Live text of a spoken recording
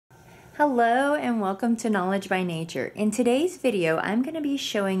Hello and welcome to Knowledge by Nature. In today's video, I'm going to be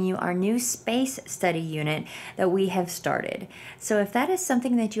showing you our new space study unit that we have started. So if that is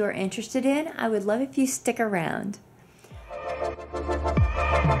something that you are interested in, I would love if you stick around.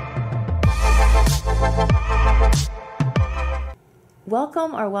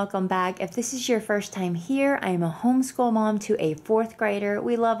 Welcome or welcome back. If this is your first time here, I am a homeschool mom to a fourth grader.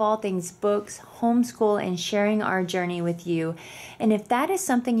 We love all things books, homeschool, and sharing our journey with you. And if that is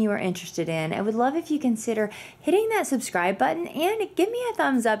something you are interested in, I would love if you consider hitting that subscribe button and give me a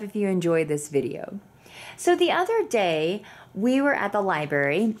thumbs up if you enjoyed this video. So the other day, we were at the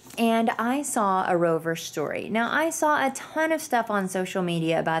library and I saw a rover story. Now, I saw a ton of stuff on social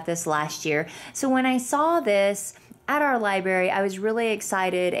media about this last year. So when I saw this at our library, I was really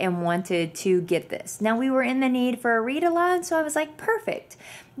excited and wanted to get this. Now, we were in the need for a read aloud, so I was like, perfect.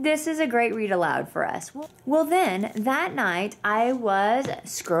 This is a great read aloud for us. Well, then that night I was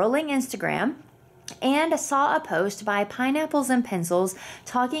scrolling Instagram and saw a post by Pineapples and Pencils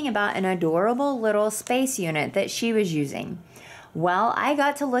talking about an adorable little space unit that she was using. Well, I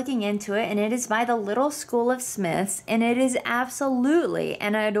got to looking into it, and it is by the Little School of Smiths, and it is absolutely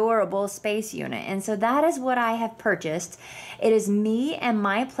an adorable space unit. And so that is what I have purchased. It is Me and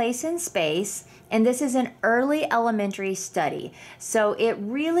My Place in Space, and this is an early elementary study. So it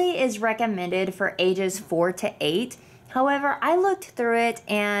really is recommended for ages 4 to 8. However, I looked through it,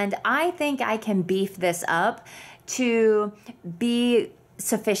 and I think I can beef this up to be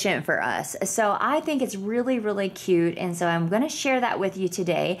sufficient for us. So I think it's really, really cute. And so I'm going to share that with you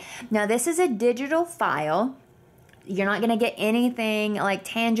today. Now, this is a digital file. You're not going to get anything like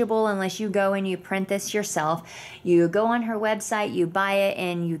tangible unless you go and you print this yourself. You go on her website, you buy it,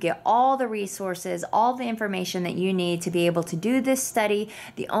 and you get all the resources, all the information that you need to be able to do this study.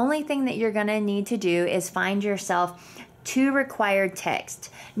 The only thing that you're going to need to do is find yourself 2 required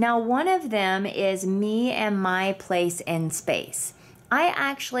texts. Now, one of them is Me and My Place in Space. I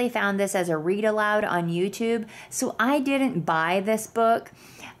actually found this as a read aloud on YouTube, so I didn't buy this book.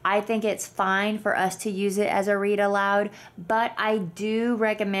 I think it's fine for us to use it as a read aloud, but I do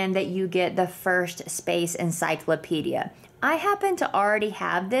recommend that you get the first space encyclopedia. I happen to already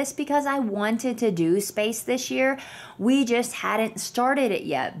have this because I wanted to do space this year. We just hadn't started it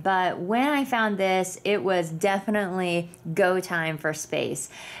yet, but when I found this, it was definitely go time for space.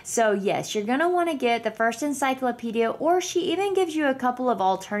 So yes, you're gonna wanna get the first encyclopedia, or she even gives you a couple of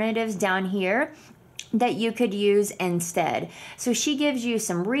alternatives down here that you could use instead. So she gives you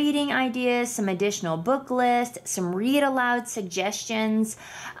some reading ideas, some additional book lists, some read aloud suggestions,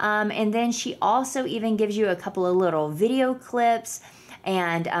 and then she also even gives you a couple of little video clips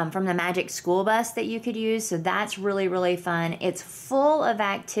and from the Magic School Bus that you could use. So that's really, really fun. It's full of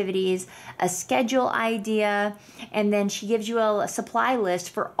activities, a schedule idea, and then she gives you a supply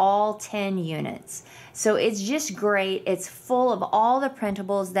list for all 10 units. So it's just great. It's full of all the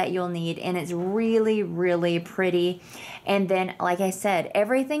printables that you'll need, and it's really, really pretty. And then, like I said,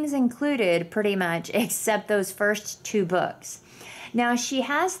 everything's included pretty much except those first 2 books. Now, she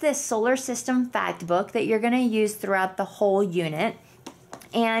has this solar system fact book that you're going to use throughout the whole unit.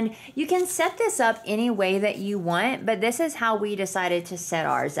 And you can set this up any way that you want, but this is how we decided to set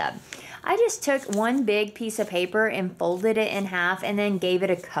ours up. I just took one big piece of paper and folded it in half and then gave it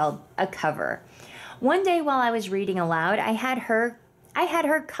a cover. One day while I was reading aloud, I had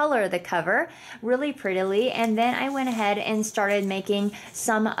her color the cover really prettily, and then I went ahead and started making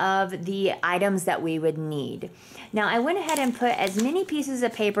some of the items that we would need. Now, I went ahead and put as many pieces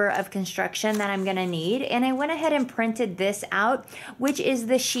of paper of construction that I'm gonna need, and I went ahead and printed this out, which is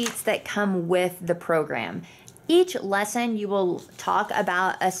the sheets that come with the program. Each lesson you will talk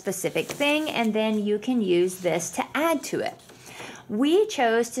about a specific thing, and then you can use this to add to it. We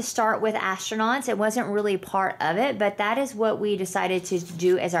chose to start with astronauts. It wasn't really part of it, but that is what we decided to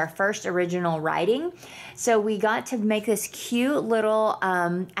do as our first original writing. So we got to make this cute little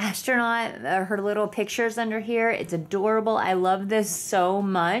astronaut, her little pictures under here. It's adorable. I love this so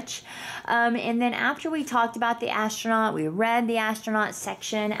much. And then after we talked about the astronaut, we read the astronaut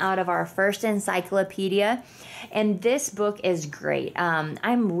section out of our first encyclopedia. And this book is great.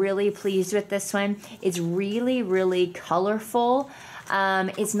 I'm really pleased with this one. It's really, really colorful.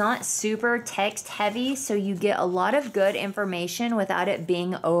 It's not super text heavy, so you get a lot of good information without it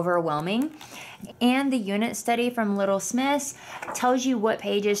being overwhelming. And the unit study from Little Smiths tells you what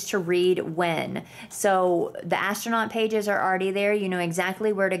pages to read when. So the astronaut pages are already there. You know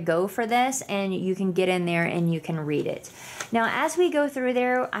exactly where to go for this, and you can get in there and you can read it. Now, as we go through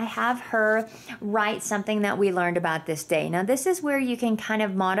there, I have her write something that we learned about this day. Now, this is where you can kind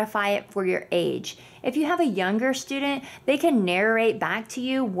of modify it for your age. If you have a younger student, they can narrate back to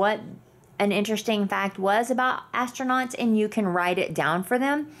you what an interesting fact was about astronauts, and you can write it down for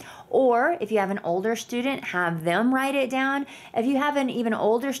them. Or if you have an older student, have them write it down. If you have an even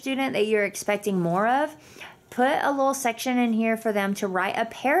older student that you're expecting more of, put a little section in here for them to write a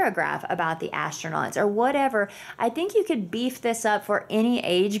paragraph about the astronauts or whatever. I think you could beef this up for any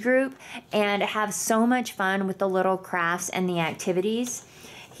age group and have so much fun with the little crafts and the activities.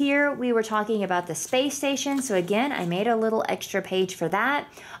 Here we were talking about the space station, so again, I made a little extra page for that.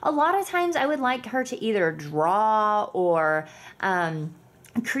 A lot of times I would like her to either draw or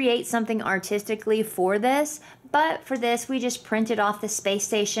create something artistically for this, but for this we just printed off the space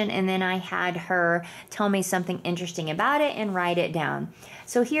station and then I had her tell me something interesting about it and write it down.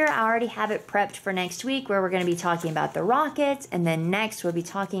 So here I already have it prepped for next week where we're going to be talking about the rockets, and then next we'll be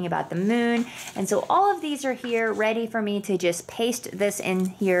talking about the moon. And so all of these are here ready for me to just paste this in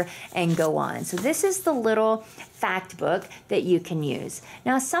here and go on. So this is the little fact book that you can use.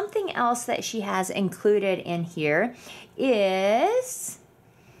 Now, something else that she has included in here is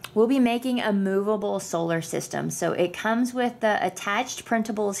we'll be making a movable solar system. So it comes with the attached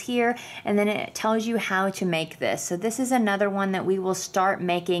printables here, and then it tells you how to make this. So this is another one that we will start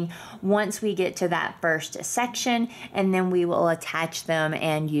making once we get to that first section, and then we will attach them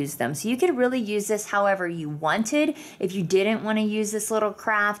and use them. So you could really use this however you wanted. If you didn't want to use this little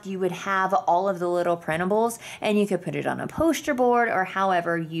craft, you would have all of the little printables, and you could put it on a poster board or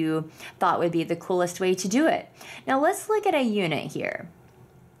however you thought would be the coolest way to do it. Now let's look at a unit here.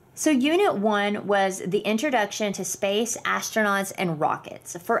 So Unit 1 was the introduction to space, astronauts, and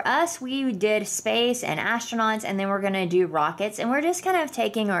rockets. For us, we did space and astronauts, and then we're going to do rockets, and we're just kind of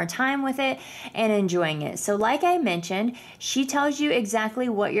taking our time with it and enjoying it. So like I mentioned, she tells you exactly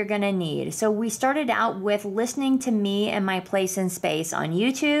what you're going to need. So we started out with listening to me and my place in space on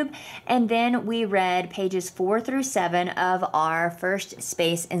YouTube, and then we read pages 4 through 7 of our first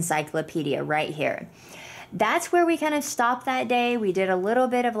space encyclopedia right here. That's where we kind of stopped that day. We did a little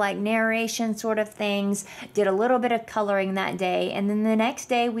bit of like narration sort of things, did a little bit of coloring that day, and then the next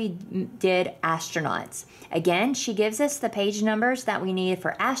day we did astronauts. Again, she gives us the page numbers that we need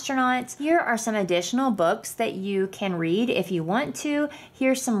for astronauts. Here are some additional books that you can read if you want to.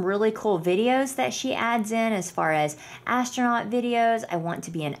 Here's some really cool videos that she adds in as far as astronaut videos. I want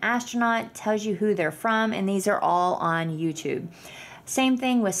to be an astronaut, tells you who they're from, and these are all on YouTube. Same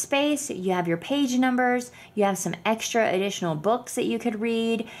thing with space. You have your page numbers, you have some extra additional books that you could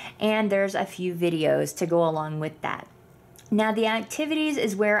read, and there's a few videos to go along with that. Now the activities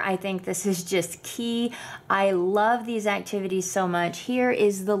is where I think this is just key. I love these activities so much. Here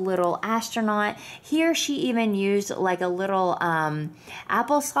is the little astronaut. Here she even used like a little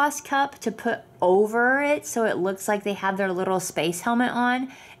applesauce cup to put over it so it looks like they have their little space helmet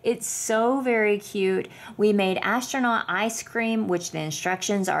on. It's so very cute. We made astronaut ice cream, which the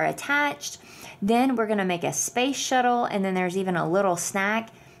instructions are attached. Then we're gonna make a space shuttle, and then there's even a little snack.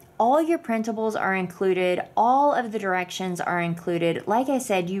 All your printables are included. All of the directions are included. Like I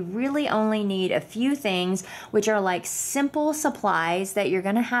said, you really only need a few things, which are like simple supplies that you're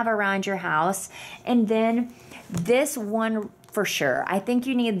gonna have around your house. And then this one for sure. I think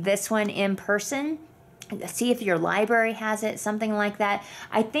you need this one in person. See if your library has it, something like that.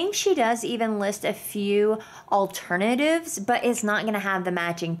 I think she does even list a few alternatives, but it's not going to have the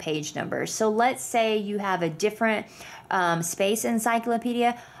matching page numbers. So let's say you have a different space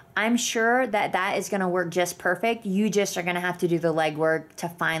encyclopedia. I'm sure that that is going to work just perfect. You just are going to have to do the legwork to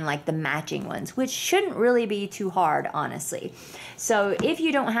find like the matching ones, which shouldn't really be too hard, honestly. So if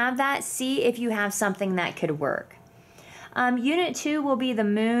you don't have that, see if you have something that could work. Unit 2 will be the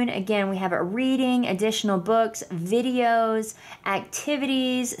moon. Again, we have a reading, additional books, videos,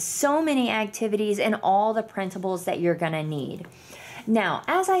 activities, so many activities, and all the printables that you're going to need. Now,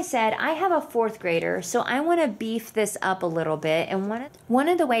 as I said, I have a 4th grader, so I want to beef this up a little bit. And one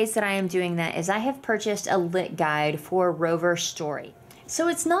of the ways that I am doing that is I have purchased a lit guide for Rover's story. So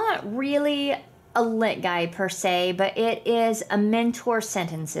it's not really a lit guide per se, but it is a mentor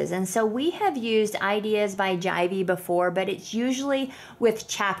sentences. And so we have used Ideas by Jivey before, but it's usually with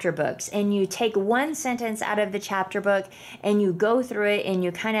chapter books. And you take one sentence out of the chapter book and you go through it and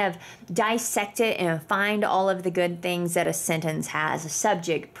you kind of dissect it and find all of the good things that a sentence has: a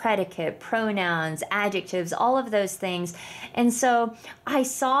subject, predicate, pronouns, adjectives, all of those things. And so I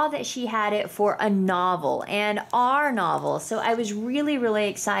saw that she had it for a novel and our novel. So I was really, really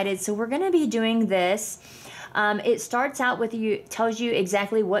excited. So we're going to be doing this. It starts out with tells you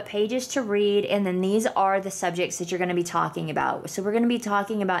exactly what pages to read, and then these are the subjects that you're going to be talking about. So we're going to be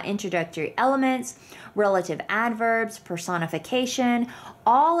talking about introductory elements, relative adverbs, personification,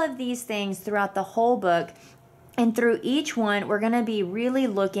 all of these things throughout the whole book. And through each one, we're going to be really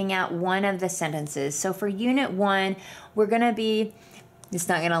looking at one of the sentences. So for Unit 1, we're going to be... It's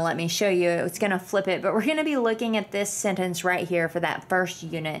not going to let me show you. It's going to flip it. But we're going to be looking at this sentence right here for that first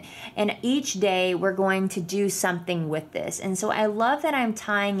unit. And each day we're going to do something with this. And so I love that I'm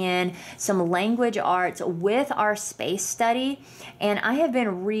tying in some language arts with our space study. And I have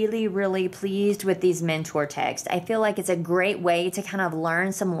been really, really pleased with these mentor texts. I feel like it's a great way to kind of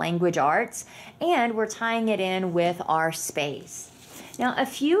learn some language arts. And we're tying it in with our space. Now, a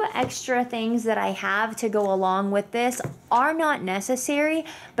few extra things that I have to go along with this are not necessary,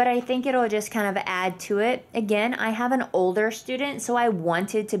 but I think it'll just kind of add to it. Again, I have an older student, so I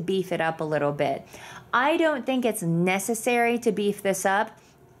wanted to beef it up a little bit. I don't think it's necessary to beef this up,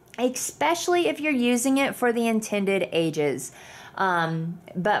 especially if you're using it for the intended ages.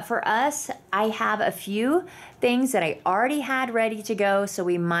 But for us, I have a few things that I already had ready to go, so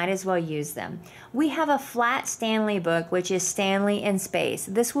we might as well use them. We have a flat Stanley book, which is Stanley in Space.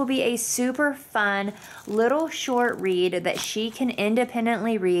 This will be a super fun little short read that she can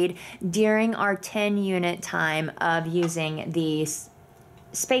independently read during our 10-unit time of using the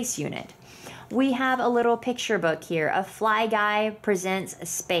space unit. We have a little picture book here, A Fly Guy Presents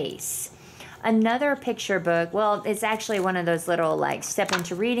Space. Another picture book, well, it's actually one of those little like step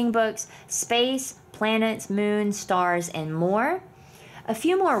into reading books, Space, Planets, Moon, Stars, and More. A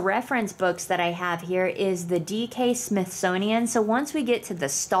few more reference books that I have here is the D.K. Smithsonian. So once we get to the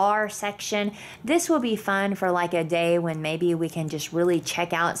star section, this will be fun for like a day when maybe we can just really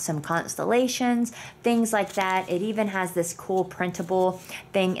check out some constellations, things like that. It even has this cool printable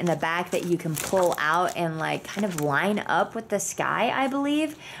thing in the back that you can pull out and like kind of line up with the sky, I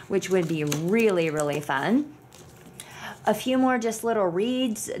believe, which would be really, really fun. A few more just little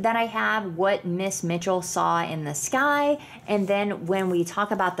reads that I have, What Miss Mitchell Saw in the Sky. And then when we talk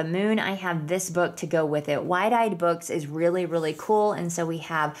about the moon, I have this book to go with it. Wide-Eyed Books is really, really cool. And so we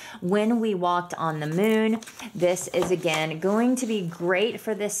have When We Walked on the Moon. This is, again, going to be great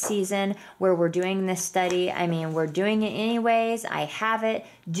for this season where we're doing this study. I mean, we're doing it anyways. I have it.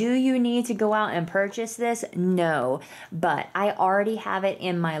 Do you need to go out and purchase this? No, but I already have it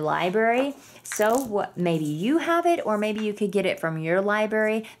in my library. So maybe you have it, or maybe you could get it from your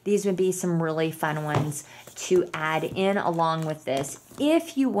library. These would be some really fun ones to add in along with this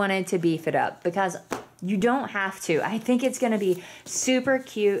if you wanted to beef it up, because you don't have to. I think it's going to be super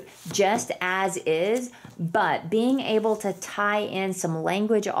cute just as is, but being able to tie in some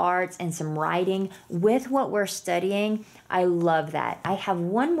language arts and some writing with what we're studying, I love that. I have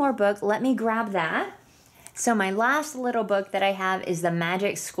one more book. Let me grab that. So my last little book that I have is The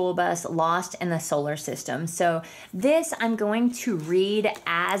Magic School Bus Lost in the Solar System. So this I'm going to read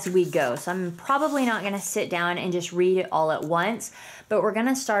as we go. So I'm probably not going to sit down and just read it all at once, but we're going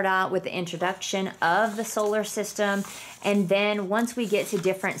to start out with the introduction of the solar system. And then once we get to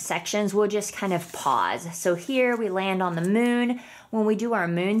different sections, we'll just kind of pause. So here we land on the moon. When we do our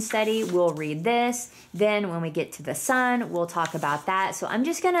moon study, we'll read this. Then when we get to the sun, we'll talk about that. So I'm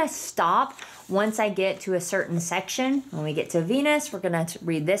just going to stop once I get to a certain section. When we get to Venus, we're going to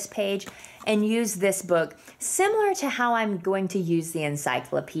read this page and use this book, similar to how I'm going to use the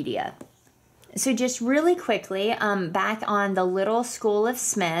encyclopedia. So just really quickly, back on the Little School of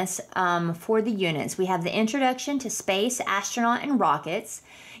Smiths for the units, we have the Introduction to Space, Astronaut, and Rockets.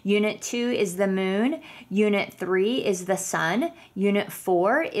 Unit 2 is the moon. Unit 3 is the sun. Unit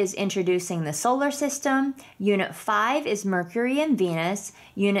 4 is introducing the solar system. Unit 5 is Mercury and Venus.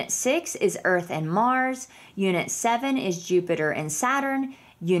 Unit 6 is Earth and Mars. Unit 7 is Jupiter and Saturn.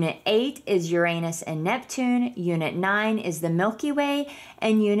 Unit 8 is Uranus and Neptune. Unit 9 is the Milky Way.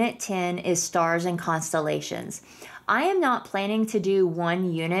 And Unit 10 is stars and constellations. I am not planning to do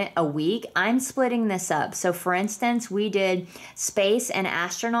one unit a week. I'm splitting this up. So for instance, we did space and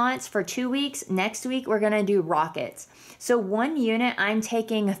astronauts for 2 weeks. Next week, we're going to do rockets. So one unit I'm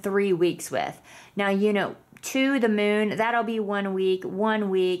taking 3 weeks with. Now, unit 2, the moon, that'll be 1 week, 1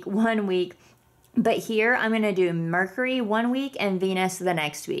 week, 1 week. But here I'm going to do Mercury one week and Venus the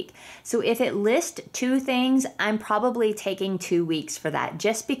next week. So if it lists 2 things, I'm probably taking 2 weeks for that,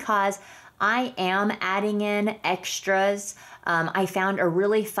 just because I am adding in extras. I found a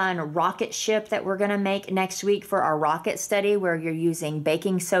really fun rocket ship that we're going to make next week for our rocket study, where you're using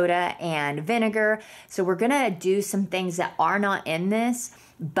baking soda and vinegar. So we're going to do some things that are not in this,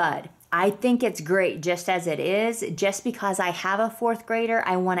 but I think it's great just as it is. Just because I have a 4th grader,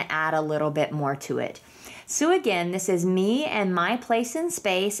 I want to add a little bit more to it. So again, this is me and my place in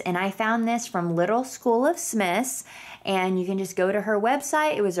space, and I found this from Little School of Smiths, and you can just go to her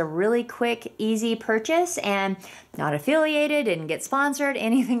website. It was a really quick, easy purchase, and not affiliated, didn't get sponsored,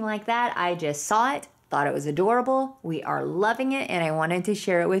 anything like that. I just saw it, thought it was adorable. We are loving it, and I wanted to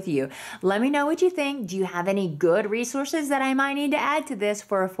share it with you. Let me know what you think. Do you have any good resources that I might need to add to this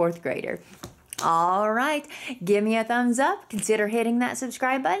for a 4th grader? All right, give me a thumbs up, consider hitting that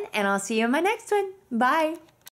subscribe button, and I'll see you in my next one. Bye.